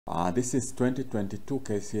This is 2022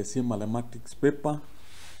 KCSE Mathematics Paper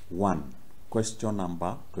 1, question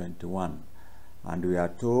number 21. And we are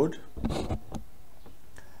told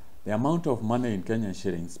the amount of money in Kenyan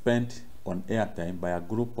shillings spent on airtime by a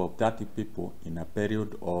group of 30 people in a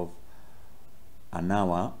period of an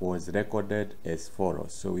hour was recorded as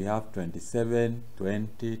follows. So we have 27,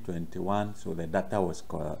 20, 21. So the data was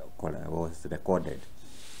recorded.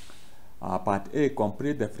 Part A,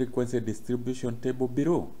 complete the frequency distribution table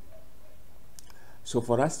below. So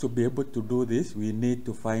for us to be able to do this, we need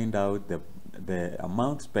to find out the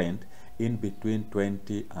amount spent in between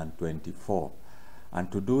 20 and 24.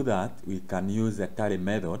 And to do that, we can use the carry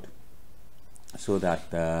method so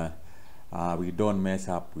that we don't mess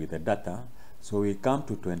up with the data. So we come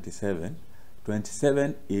to 27.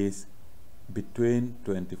 27 is between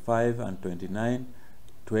 25 and 29.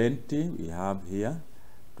 20 we have here.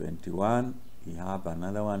 21 we have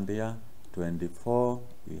another one there. 24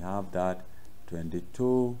 we have that.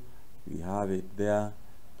 22 we have it there.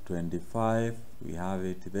 25 we have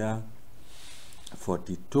it there.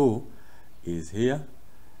 42 is here.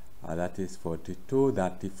 That is 42.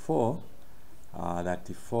 34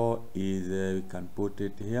 34 is we can put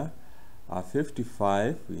it here.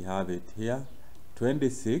 55 we have it here.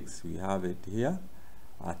 26 we have it here.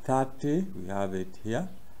 30 we have it here.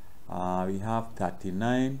 We have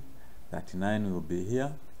 39. 39 will be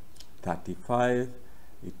here. 35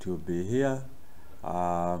 it will be here.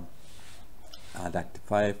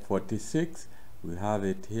 35, 46 we have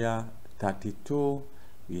it here. 32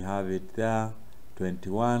 we have it there.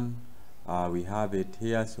 21 we have it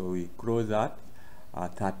here, so we close that.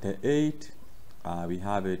 38 we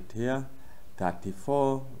have it here.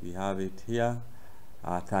 34 we have it here.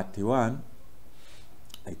 31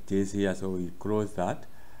 it is here, so we close that.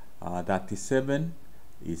 37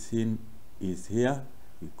 is here,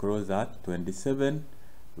 we close that. 27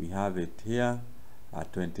 we have it here.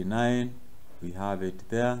 29 we have it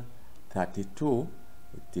there. 32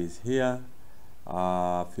 it is here.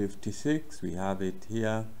 56 we have it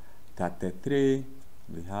here. 33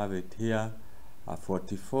 we have it here.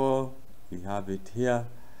 44 we have it here.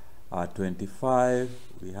 25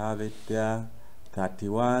 we have it there.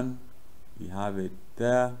 31 we have it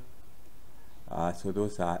there. So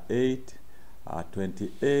those are 8.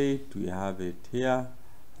 28 we have it here.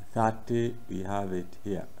 30 we have it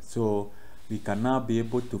here. So we can now be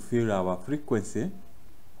able to fill our frequency.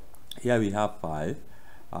 Here we have 5.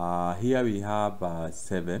 Here we have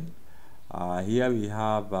 7. Here we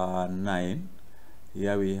have 9.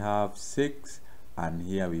 Here we have 6. And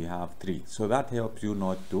here we have 3. So that helps you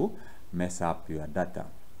not to mess up your data.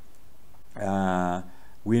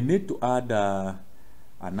 We need to add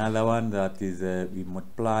another one, that is we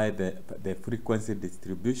multiply the frequency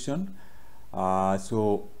distribution.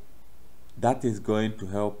 So that is going to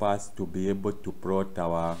help us to be able to plot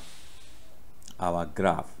our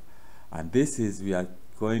graph. And this is, we are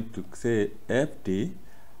going to say FD.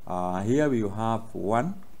 Here we have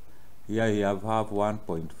 1. Here we have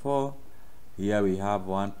 1.4. Here we have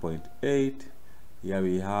 1.8. Here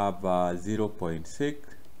we have 0.6.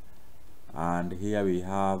 And here we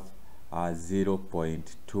have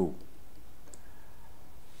 0.2.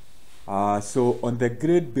 So on the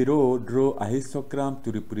grid below, draw a histogram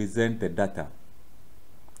to represent the data.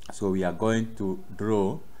 So we are going to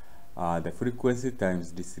draw the frequency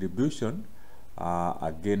times distribution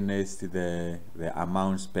against the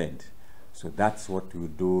amount spent. So that's what we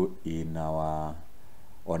do in on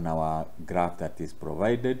our graph that is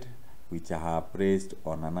provided, which I have placed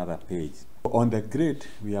on another page. On the grid,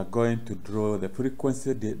 we are going to draw the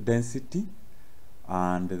frequency density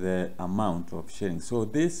and the amount of sharing. So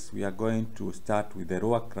this, we are going to start with the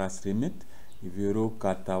lower class limit. If you look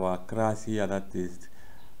at our class here, that is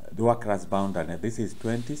the lower class boundary. This is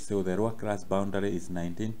 20, so the lower class boundary is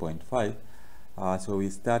 19.5. So we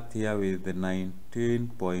start here with the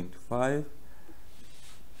 19.5.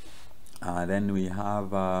 Then we have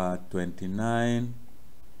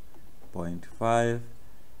 29.5.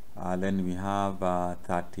 Then we have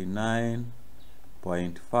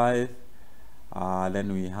 39.5.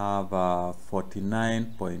 Then we have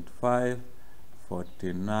 49.5.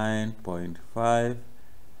 49.5.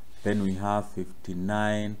 Then we have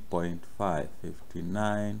 59.5.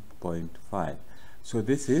 59.5. So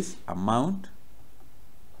this is amount,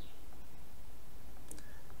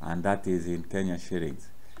 and that is in Kenya shillings.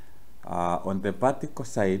 On the vertical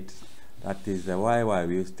side, that is the YY,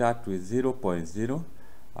 we start with 0.0,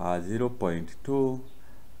 0.2,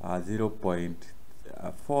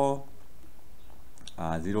 0.4,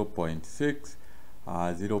 0.6,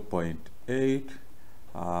 0.8,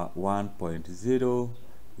 1.0,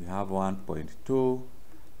 we have 1.2,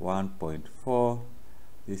 1.4,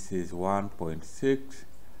 this is 1.6,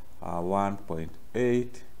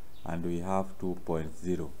 1.8, and we have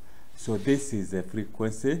 2.0. So this is the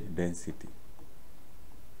frequency density.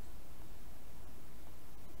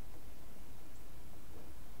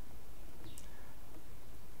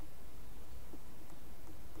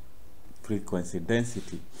 Frequency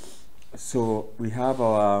density. So we have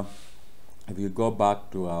our, if you go back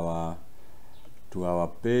to our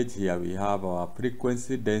page here, we have our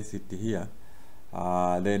frequency density here.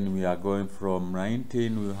 Then we are going from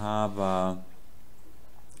 19.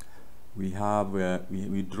 We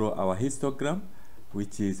draw our histogram,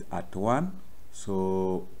 which is at 1.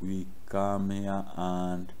 So we come here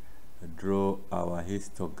and draw our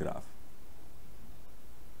histograph.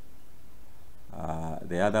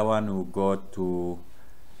 The other one will go to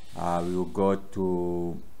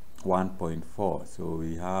 1.4. So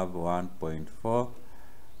we have 1.4.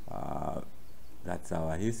 That's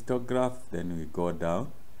our histograph. Then we go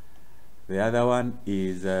down. The other one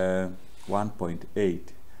is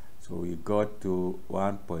 1.8. So we go to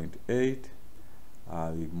 1.8.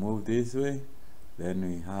 We move this way. Then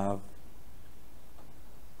we have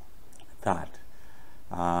that.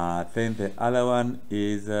 Then the other one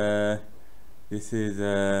is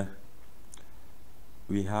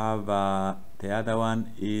we have the other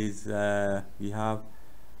one is we have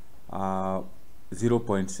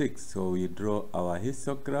 0.6. So we draw our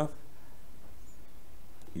histograph.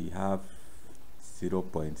 We have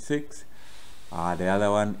 0.6. The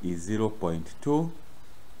other one is 0.2.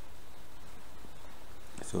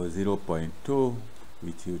 So 0.2,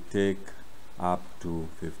 which you take up to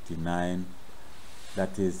 59.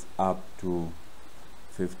 That is up to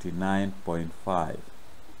 59.5.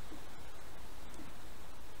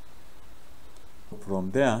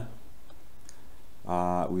 From there,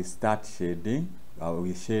 we start shading.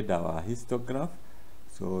 We shade our histograph.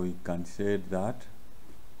 So we can shade that.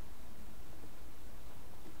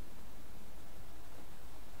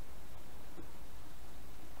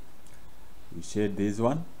 We shade this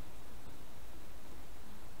one.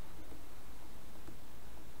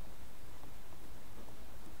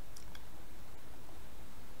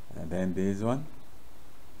 And then this one.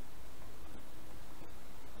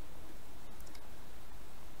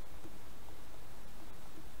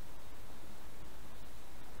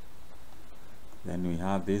 Then we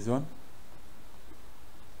have this one.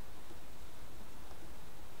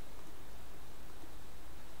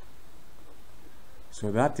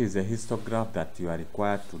 So that is a histograph that you are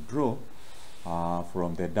required to draw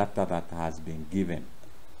from the data that has been given.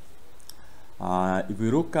 If we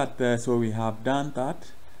look at, so we have done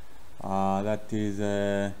that. That is,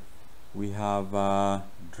 we have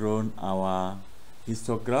drawn our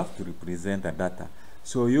histograph to represent the data.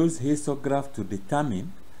 So use histograph to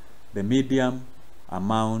determine the median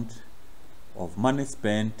amount of money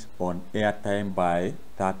spent on airtime by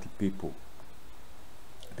 30 people.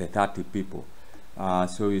 The 30 people.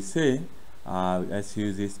 So we say, let's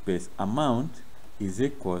use this space. Amount is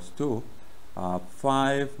equals to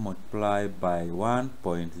 5 multiplied by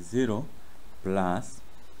 1.0 plus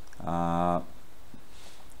 5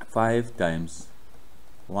 times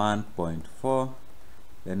 1.4.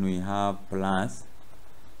 Then we have plus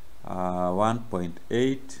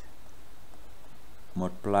 1.8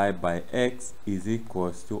 multiplied by x is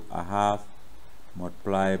equals to a half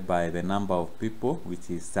multiplied by the number of people, which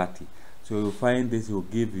is 30. So you find this will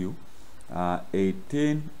give you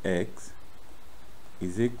 18x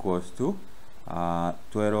is equals to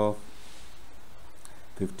 12.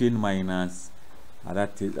 15 minus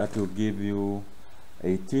that will give you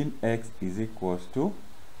 18x is equals to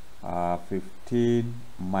 15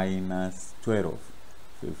 minus 12.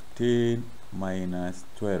 15 minus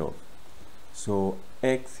 12. So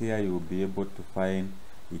x here you will be able to find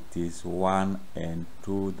it is 1 and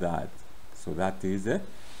 2/3. So that is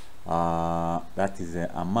the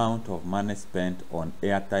amount of money spent on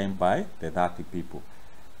airtime by the 30 people.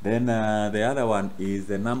 Then the other one is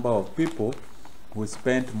the number of people who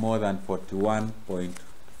spent more than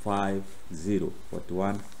 41.50,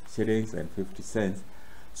 41 shillings and 50 cents.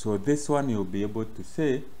 So this one you'll be able to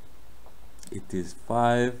say it is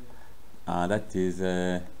 5, that is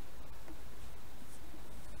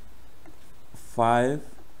 5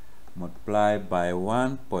 multiplied by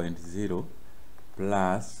 1.0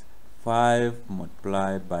 plus 5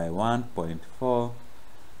 multiplied by 1.4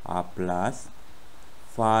 plus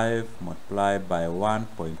 5 multiplied by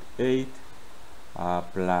 1.8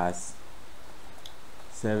 plus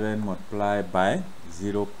 7 multiplied by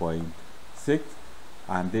 0.6,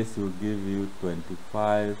 and this will give you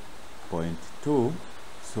 25.2.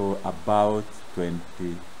 So about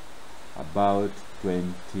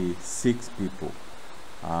 26 people,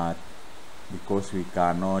 because we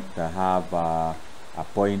cannot have a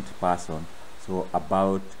point person, so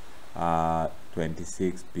about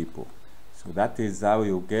 26 people. So that is how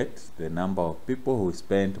you get the number of people who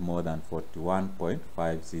spent more than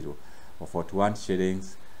 41.50 or 41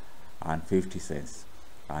 shillings and 50 cents.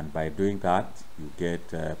 And by doing that, you get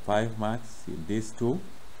 5 marks in these two.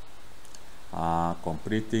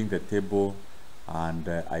 Completing the table and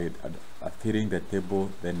filling the table,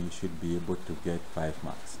 then you should be able to get 5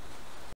 marks.